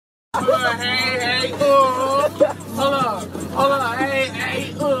Hey, hold on,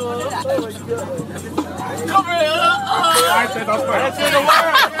 hey, oh my God. Come here, I said that's right. That's in the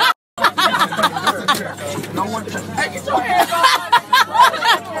word. No one can. Hey, get your hands off.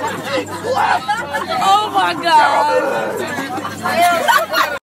 Oh my God.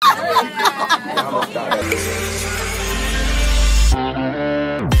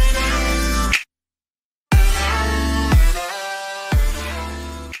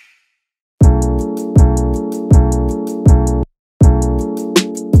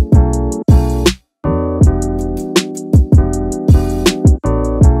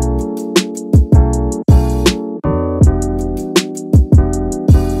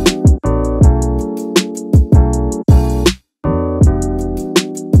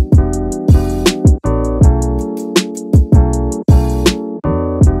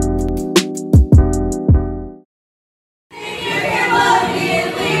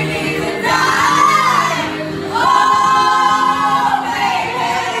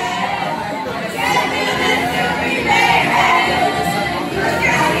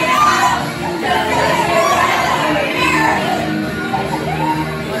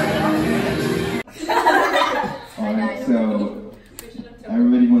 So,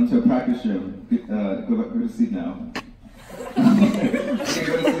 everybody went to a practice gym. Go to sleep now. Okay,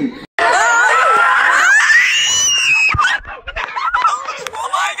 go to sleep.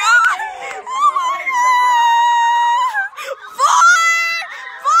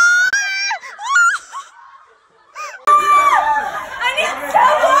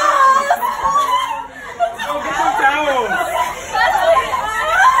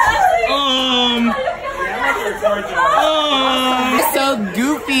 So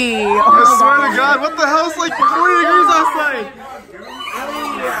goofy. I swear to God, what the hell? It's like 40 degrees outside.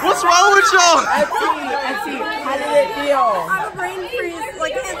 What's wrong with y'all? Etsy, how did it feel? I'm a brain freeze,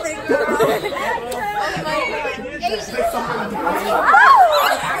 like I can't think.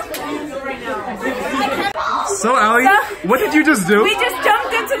 So, Allie, what did you just do? We just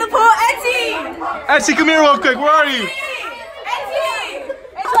jumped into the pool, Etsy! Etsy, come here real quick. Where are you?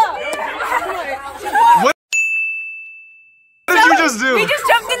 What did you just do? We just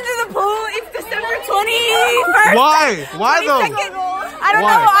jumped into the pool. It's December 21st. Why? Why though? I don't know.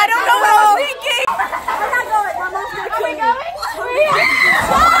 I don't know what I was thinking. We're not going. My mom's gonna kill me.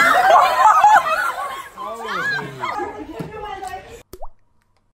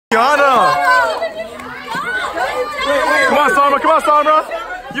 Yana! Come on, Sandra. Come on, Sandra.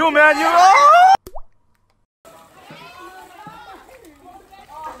 You, man. You. Oh!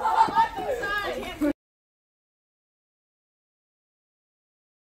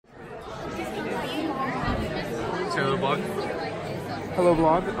 Hello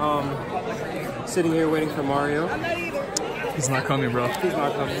vlog, sitting here waiting for Mario. He's not coming, bro. He's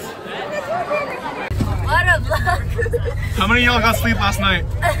not coming. What a vlog. How many of y'all got sleep last night?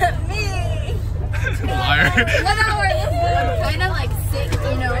 Me. Liar. 1 hour. I'm kind of like sick, you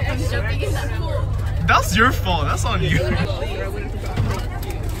know, from jumping in that pool. That's your fault. That's on you.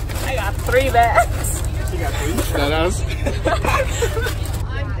 I got 3 bags. She got 3. That ass.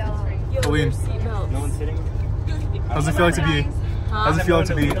 I'm done. Colleen, No one's sitting. how's it feel like to be? How's it feel like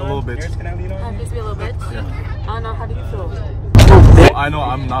to be a little bitch? Have this be a little bitch? Yeah. I don't know. How do you feel? Well, I know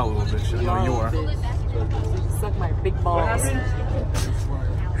I'm not a little bitch. I know you are. Suck my big balls.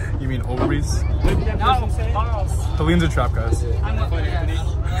 You mean ovaries? No, balls. Colleen's a trap, guys. I'm not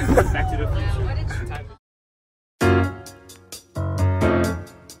Back to the future.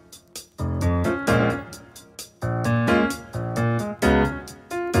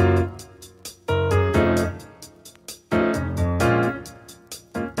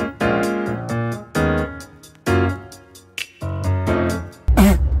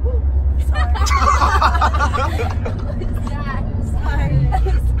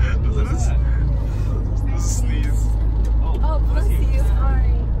 Sneeze. Oh, bless you.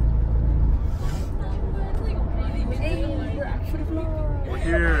 Sorry. We're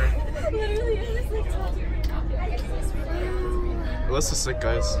here. Literally, I was like Alyssa's sick,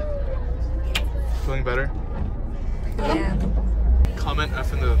 guys. Feeling better? yeah. Comment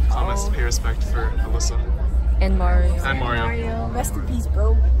F in the comments to pay respect for Alyssa. And Mario. And Mario. Rest in peace,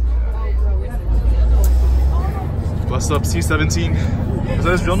 bro. Bless up, C17. Is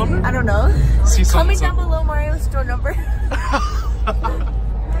that his real number? I don't know. C Comment something. down below Mario's store number.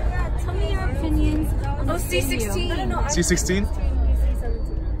 Tell me your opinions. Oh, C16. No, C16?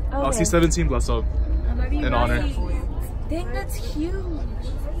 C17. Oh, C17, bless up. In honor. Dang, that's huge.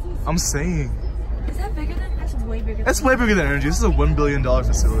 I'm saying. Is that bigger than? That's way bigger than. That's way bigger than Energy. This is a $1 billion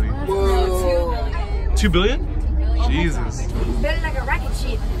facility. Whoa. $2 billion? Jesus. Better like a racket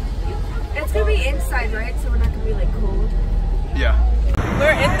sheet. It's gonna be inside, right? So we're not gonna be like cold. Yeah.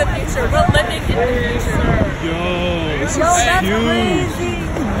 We're in the future. We're living in the future. Yo, this Yo, is that's huge. crazy.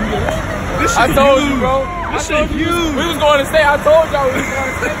 This I shit told huge. you, bro. This shit huge. We was going to stay. I told y'all we was going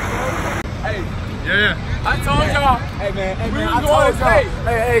to stay, bro. Hey, Yeah. I told y'all. Hey, man. Hey, man. I told y'all.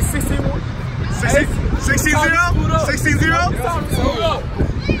 Hey, 16. 16-0? 16-0?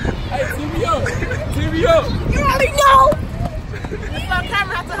 Hey, TV up. TV up. You already know. This little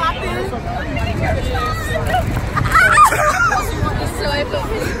camera has to hop in.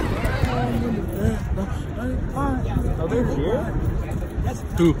 Oh, they're here?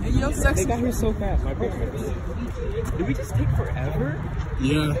 Who? They got here so fast. My parents. Did we just take forever?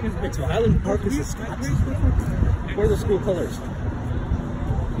 Yeah. So Highland Park is a spot. What are the school colors?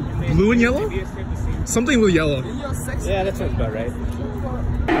 Blue and yellow? Something with yellow. Yeah, that sounds about right.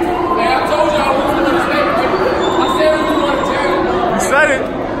 Hey, I told y'all we was going to stay. I said we was going to Jerry. You said it.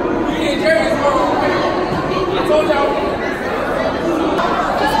 We in Jerry's room. I told y'all.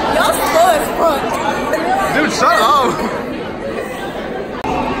 Y'all slow as fuck. Dude, shut up.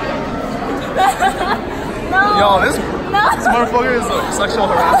 No. Yo, this motherfucker is like sexual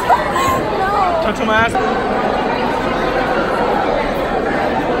harassment. No. Touch my ass.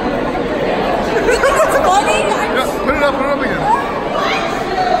 You think it's funny? Yeah, put it up again.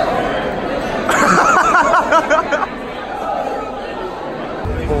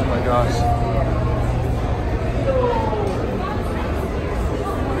 Oh my gosh.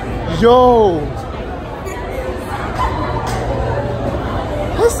 Yo!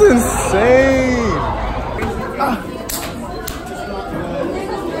 That's insane! I'm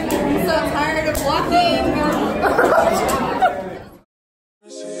so tired of walking.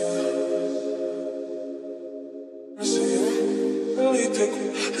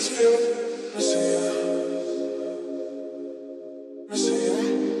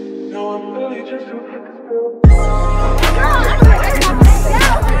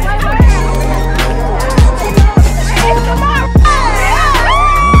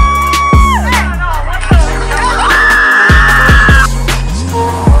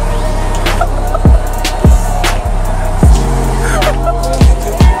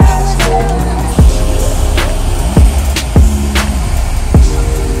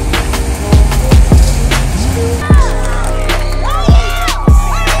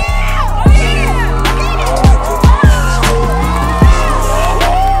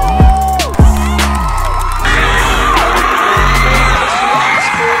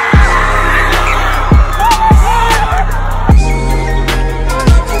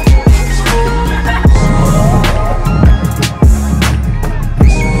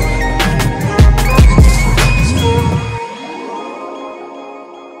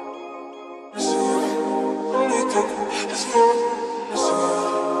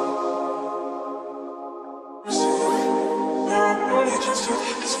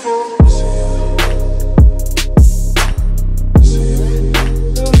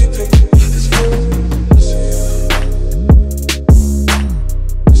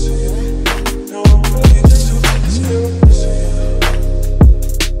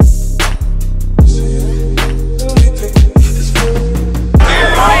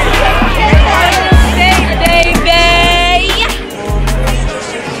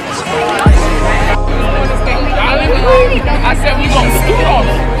 I said we gonna scoot on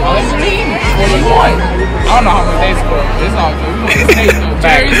them. Oh, that's me. 41. I don't know how many days ago. It's all good. We gonna stay though.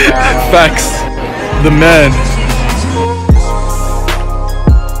 Jerry's Facts. The man.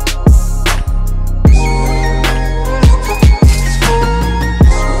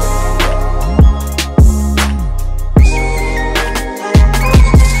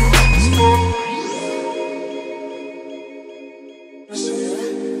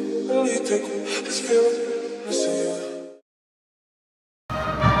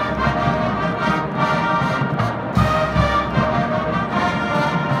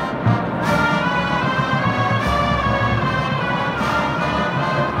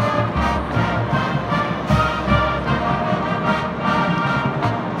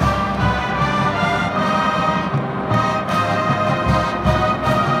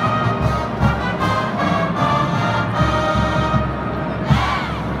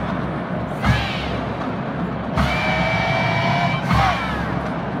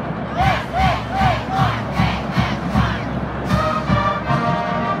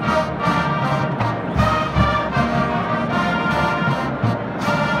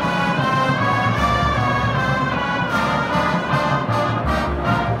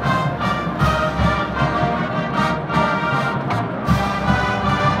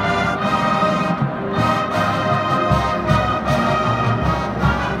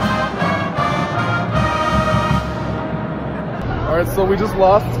 So we just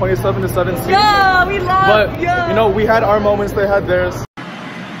lost 27-17. Yeah, we lost. But you know, we had our moments, they had theirs.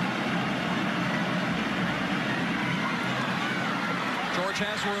 George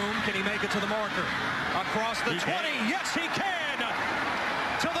has room. Can he make it to the marker? Across the 20. Yes, he can.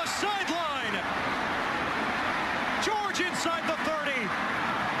 To the sideline. George inside the 30.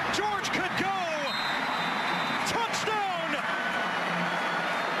 George could go. Touchdown.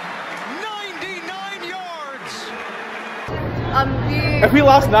 99 yards. If we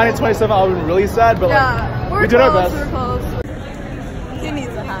lost 9-27, I would have been really sad, but like, we did our best. We're close. He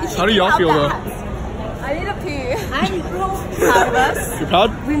needs a hat. How do y'all feel though? I need a pee. I'm proud of us. You're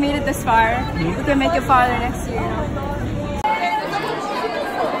proud? We made it this far. We can make it farther next year.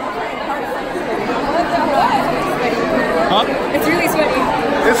 Huh? It's really sweaty.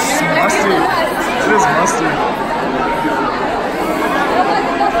 It's musty. It is musty.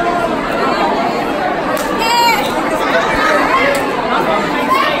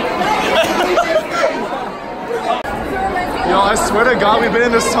 Yo, I swear to God, we've been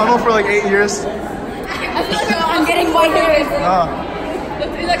in this tunnel for like 8 years. I'm getting white hairs.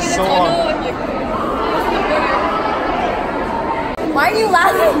 So long. Why are you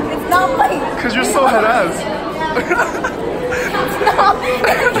laughing? It's not funny. Because you're so head ass.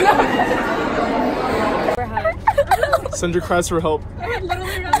 Send your cries for help. I'm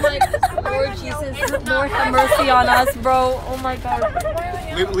like, Lord Jesus, Lord have mercy on us, bro. Oh my God.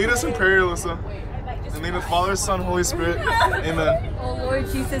 Lead us in prayer, Alyssa. In the name of Father, Son, Holy Spirit. Amen. Oh Lord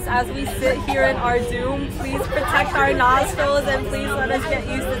Jesus, as we sit here in our doom, please protect our nostrils and please let us get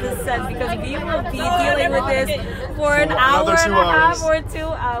used to this scent because we will be dealing with this for an hour and a half or 2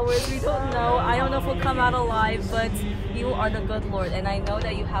 hours. We don't know. I don't know if we'll come out alive, but you are the good Lord and I know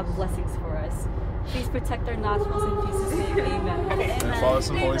that you have blessings for us. Please protect our nostrils in Jesus' name. Amen. And Father,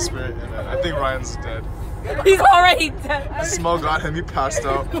 Son, Holy Spirit. Amen. I think Ryan's dead. He's already dead. The smell got him. He passed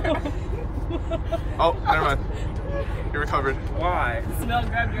out. Oh, never mind. You recovered. Why? The smell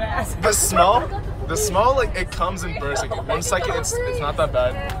grabbed your ass. The smell, like it comes in bursts. Like 1 second, it's not that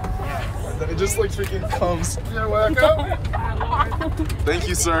bad. And then it just like freaking comes. Yeah, welcome. Thank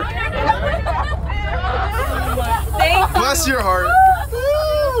you, sir. Thank you. Bless your heart.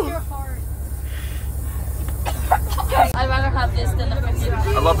 I'd rather have this than the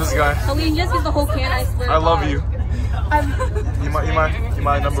freaking. I love this guy. Helene, just use the whole can, I swear. I love you. You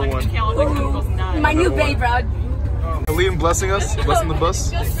my number one. My new babe, bro. Helene blessing us, blessing the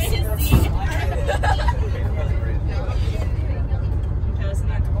bus.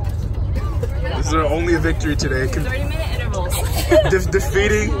 This is our only victory today. 30-minute intervals.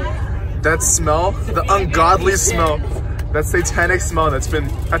 Defeating that smell, the ungodly smell, that satanic smell that's been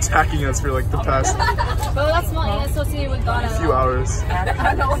attacking us for like the past Bro, that smell ain't associated with God. few hours. I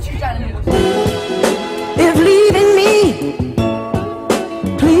don't know what you're trying to do. If leaving me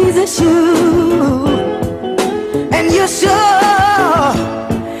pleases you, and you're sure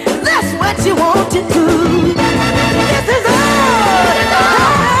that's what you want to do, this is all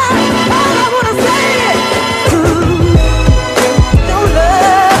I want to say.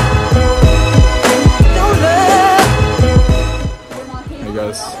 Hey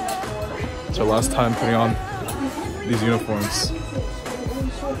guys, it's our last time putting on these uniforms.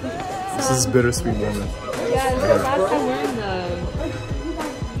 This is a bittersweet moment. Yeah, it's the last time wearing them.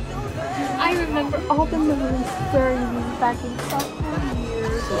 I remember all the memories during these back in sophomore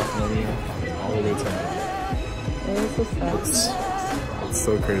years. All the way to now. It was so sad. It's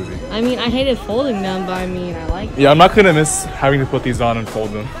so crazy. I mean, I hated folding them, but I mean, I like them. Yeah, I'm not gonna miss having to put these on and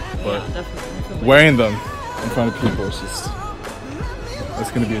fold them, but wearing them in front of people is just,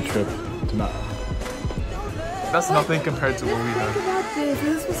 it's gonna be a trip to not. That's nothing compared to what we had. Think about this.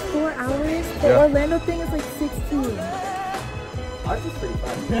 This was 4 hours. The Orlando thing is like 16. Ours is pretty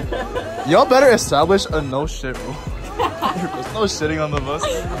fun. Y'all better establish a no shit rule. There's no shitting on the bus.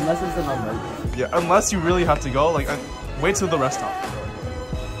 Unless it's an emergency. Yeah, unless you really have to go, like, wait till the rest stop.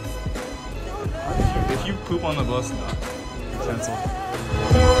 If you poop on the bus, no, cancel.